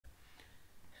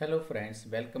Hello friends,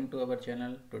 welcome to our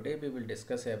channel. Today we will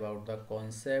discuss about the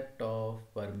concept of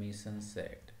permission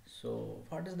set. So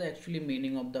what is the actually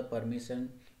meaning of the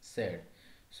permission set?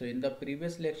 So in the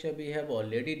previous lecture we have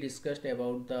already discussed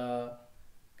about the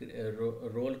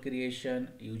role creation,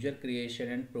 user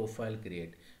creation and profile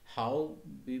create. How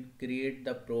we create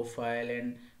the profile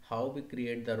and how we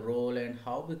create the role and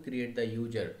how we create the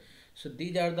user. So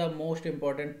these are the most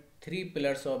important three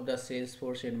pillars of the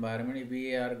Salesforce environment if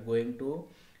we are going to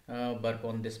work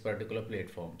on this particular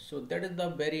platform. So that is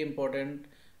the very important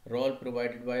role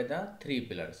provided by the three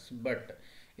pillars. But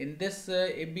in this,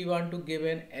 if we want to give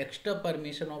an extra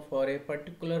permission for a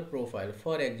particular profile,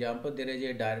 for example, there is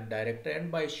a director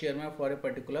and vice chairman for a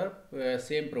particular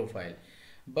same profile.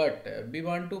 But we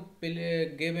want to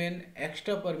give an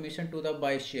extra permission to the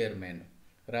vice chairman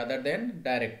rather than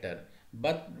director,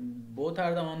 but both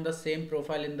are on the same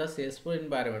profile in the Salesforce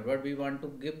environment, but we want to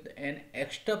give an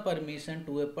extra permission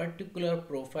to a particular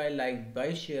profile like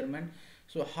vice chairman.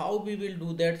 So how we will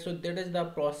do that? So that is the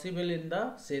possible in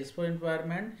the Salesforce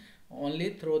environment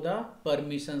only through the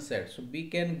permission set. So we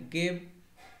can give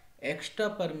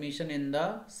extra permission in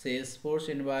the Salesforce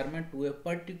environment to a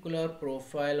particular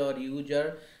profile or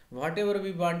user. Whatever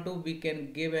we want to, we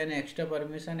can give an extra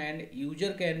permission, and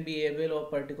user can be able or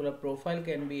particular profile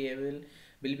can be able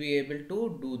will be able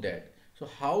to do that. So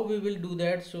how we will do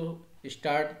that? So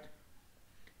start.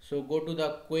 So go to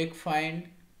the quick find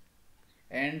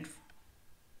and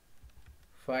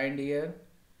find here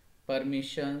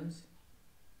permissions.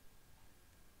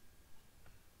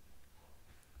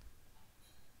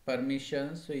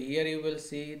 So here you will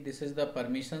see this is the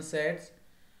permission sets.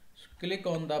 So click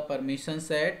on the permission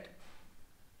set.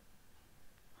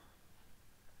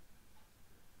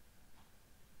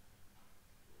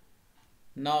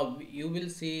 Now you will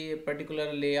see a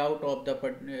particular layout of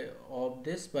the of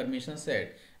this permission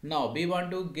set. Now we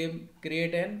want to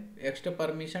create an extra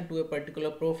permission to a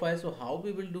particular profile. So how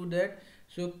we will do that?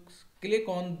 So click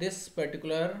on this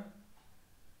particular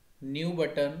new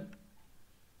button.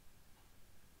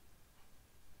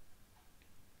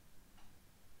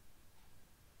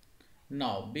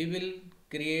 Now we will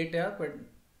create a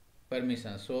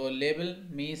permission. So label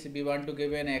means we want to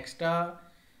give an extra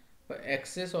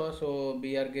access, also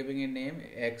we are giving a name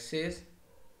access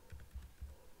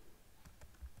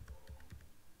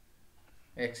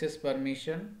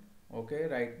permission. Okay,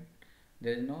 right,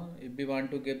 there is no, if we want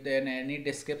to give then any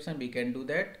description we can do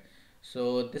that.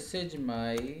 So this is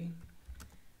my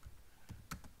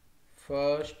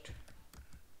first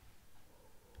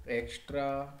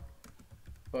extra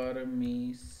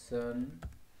permission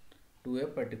to a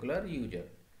particular user.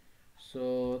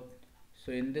 So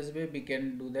in this way we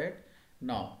can do that.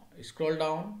 Now scroll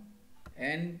down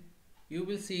and you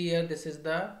will see here this is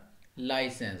the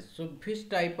license. So which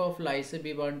type of license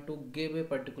we want to give a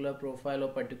particular profile or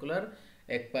particular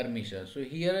permission. So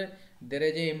here there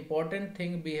is a important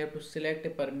thing, we have to select a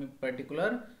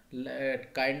particular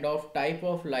kind of type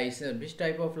of license, which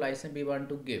type of license we want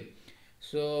to give.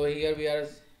 So here we are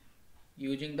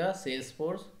using the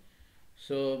Salesforce.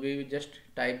 So we will just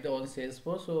type the on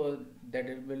Salesforce, so that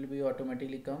it will be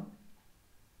automatically come.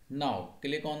 Now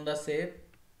click on the save.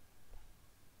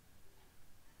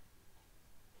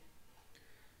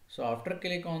 So after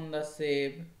click on the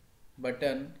save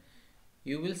button,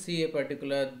 you will see a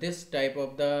particular this type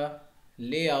of the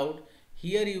layout.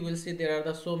 Here you will see there are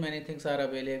the so many things are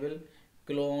available: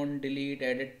 clone, delete,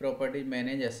 edit property,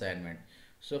 manage assignment.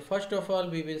 So first of all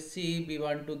we will see we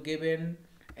want to give an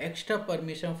extra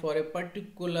permission for a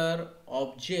particular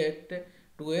object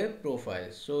to a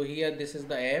profile. So here this is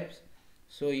the apps.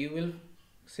 So you will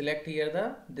select here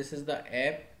the this is the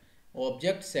app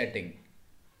object setting.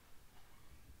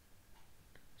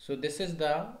 So this is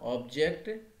the object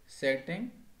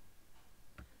setting.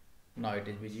 Now it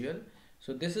is visual.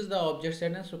 So this is the object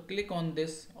setting. So click on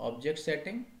this object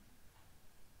setting.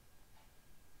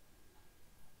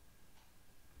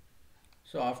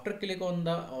 So after click on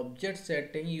the object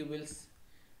setting, you will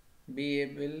be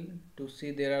able to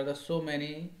see there are the so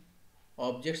many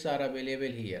objects are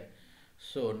available here.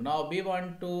 So now we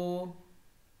want to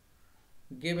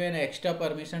give an extra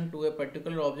permission to a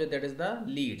particular object, that is the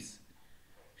leads.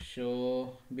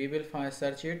 So we will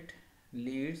search it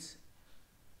leads.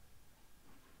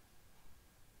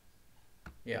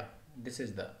 Yeah, this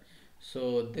is the,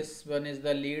 so this one is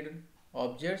the lead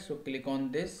object. So click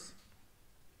on this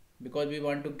because we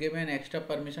want to give an extra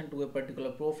permission to a particular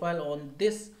profile on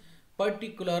this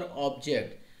particular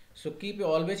object. So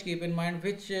always keep in mind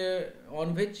which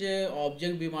on which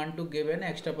object we want to give an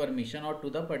extra permission or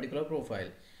to the particular profile.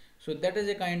 So that is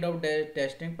a kind of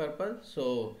testing purpose.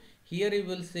 So here you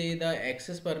will see the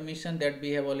access permission that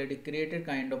we have already created,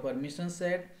 kind of permission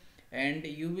set. And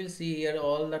you will see here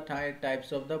all the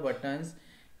types of the buttons: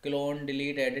 clone,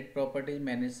 delete, edit properties,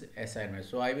 manage assignment.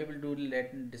 So I will do,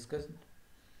 let discuss.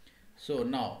 So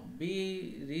now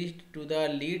we reached to the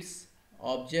leads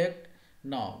object.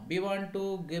 Now we want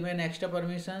to give an extra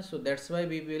permission, so that's why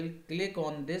we will click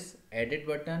on this edit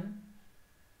button.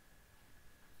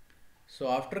 So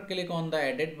after click on the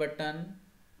edit button,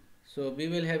 so we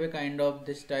will have a kind of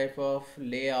this type of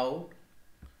layout.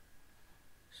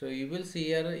 So you will see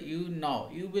here, you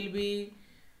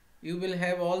will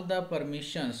have all the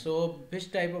permissions. So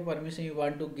which type of permission you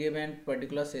want to give in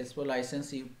particular Salesforce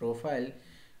licensee profile.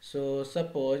 So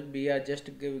suppose we are just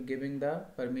giving the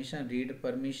permission, read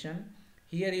permission.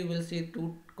 Here you will see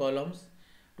two columns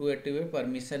to activate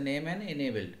permission name and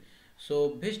enabled.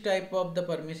 So which type of the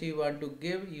permission you want to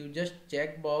give, you just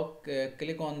check box,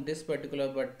 click on this particular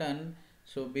button.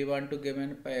 So we want to give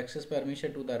an access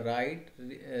permission to the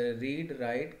read,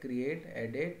 write, create,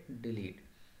 edit, delete.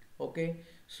 Okay,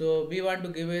 so we want to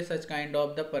give a such kind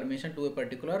of the permission to a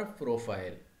particular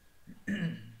profile.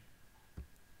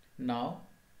 Now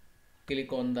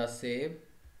click on the save.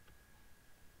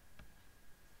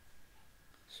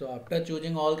 So after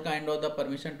choosing all kind of the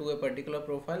permission to a particular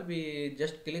profile, we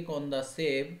just click on the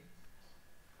save.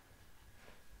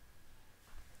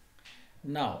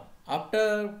 Now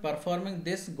after performing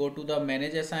this, go to the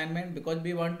manage assignment, because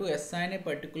we want to assign a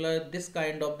particular this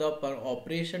kind of the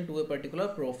operation to a particular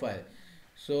profile.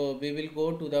 So we will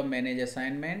go to the manage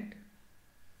assignment.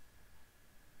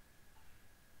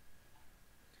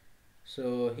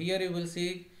 So here you will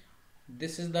see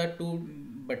this is the two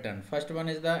button. First one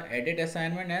is the edit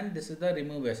assignment and this is the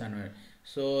remove assignment.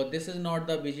 So this is not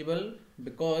the visible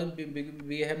because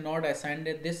we have not assigned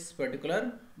this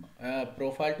particular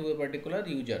profile to a particular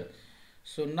user.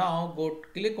 So now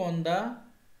click on the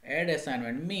add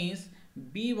assignment, means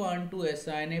we want to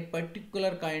assign a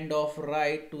particular kind of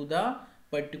right to the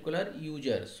particular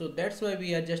user. So that's why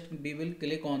we will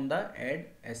click on the add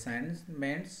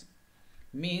assignments,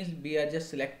 means we are just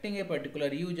selecting a particular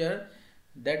user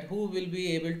that who will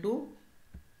be able to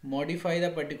modify the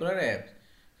particular app.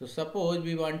 So suppose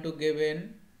we want to give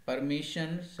in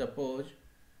permission, suppose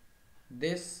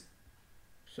this,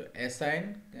 so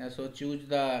assign, so choose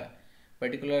the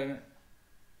particular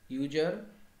user,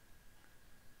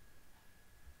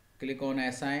 click on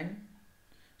assign.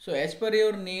 So as per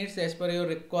your needs, as per your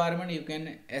requirement, you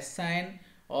can assign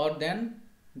or then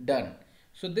done.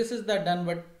 So this is the done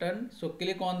button. So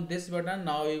click on this button.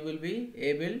 Now you will be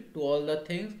able to all the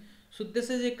things. So this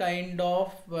is a kind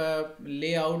of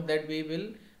layout that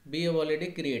we have already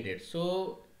created.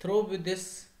 So through with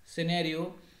this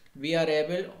scenario, we are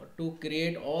able to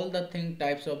create all the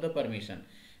types of the permission.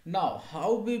 Now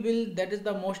how we will, that is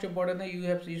the most important thing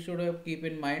you should have keep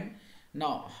in mind.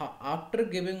 Now after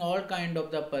giving all kind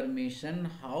of the permission,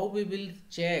 how we will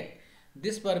check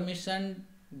this permission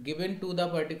given to the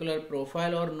particular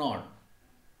profile or not.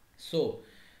 So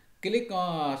click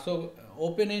on, so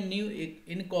open a new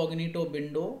incognito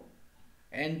window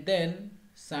and then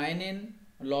sign in,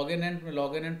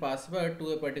 login and password to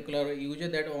a particular user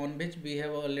that on which we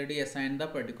have already assigned the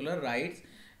particular rights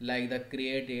like the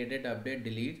create, edit, update,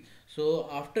 delete. So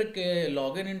after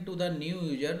login into the new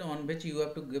user on which you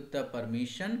have to give the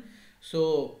permission,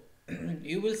 so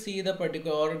you will see the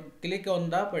particular, or click on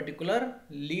the particular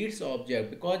leads object,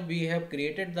 because we have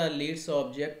created the leads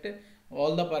object,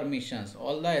 all the permissions,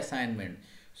 all the assignment.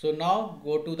 So now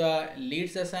go to the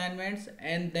leads assignments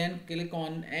and then click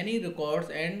on any records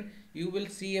and you will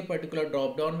see a particular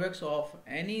drop down box of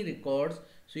any records.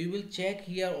 So you will check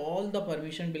here all the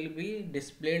permission will be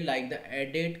displayed like the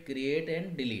edit, create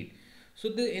and delete. So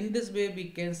in this way we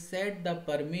can set the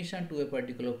permission to a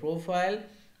particular profile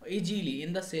easily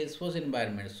in the Salesforce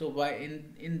environment. So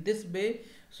in this way,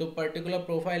 so particular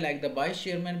profile like the vice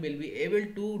chairman will be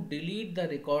able to delete the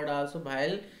record also,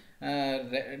 while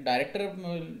director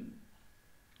will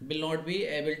not be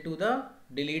able to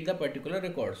delete the particular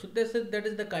record. So that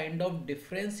is the kind of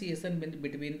differentiation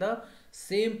between the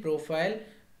same profile.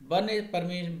 One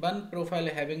profile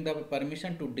having the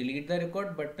permission to delete the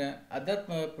record, but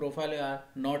other profile are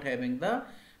not having the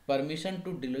permission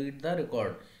to delete the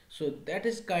record. So that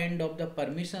is kind of the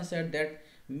permission set. That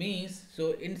means,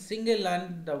 so in single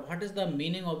line, what is the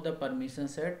meaning of the permission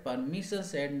set? Permission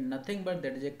set nothing but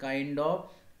that is a kind of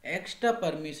extra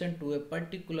permission to a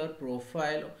particular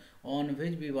profile on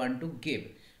which we want to give.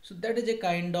 So that is a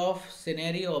kind of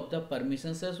scenario of the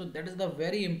permission set. So that is the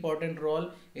very important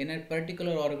role in a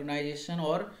particular organization,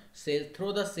 or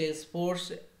through the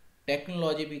Salesforce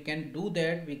technology we can do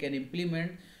that, we can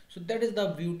implement. So that is the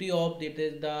beauty of it,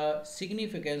 is the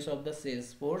significance of the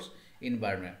Salesforce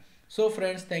environment. So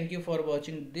friends, thank you for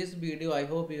watching this video. I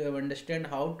hope you have understand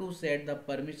how to set the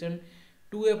permission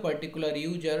to a particular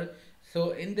user.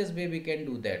 So in this way we can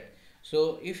do that.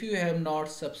 So if you have not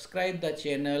subscribed the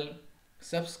channel,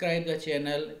 subscribe the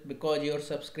channel, because your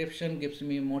subscription gives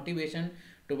me motivation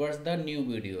towards the new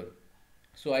video.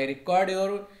 So I record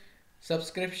your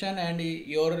subscription and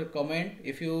your comment.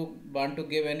 If you want to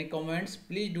give any comments,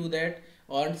 please do that,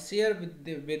 or share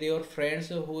with your friends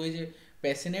who is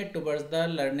passionate towards the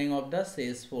learning of the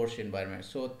Salesforce environment.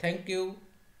 So thank you.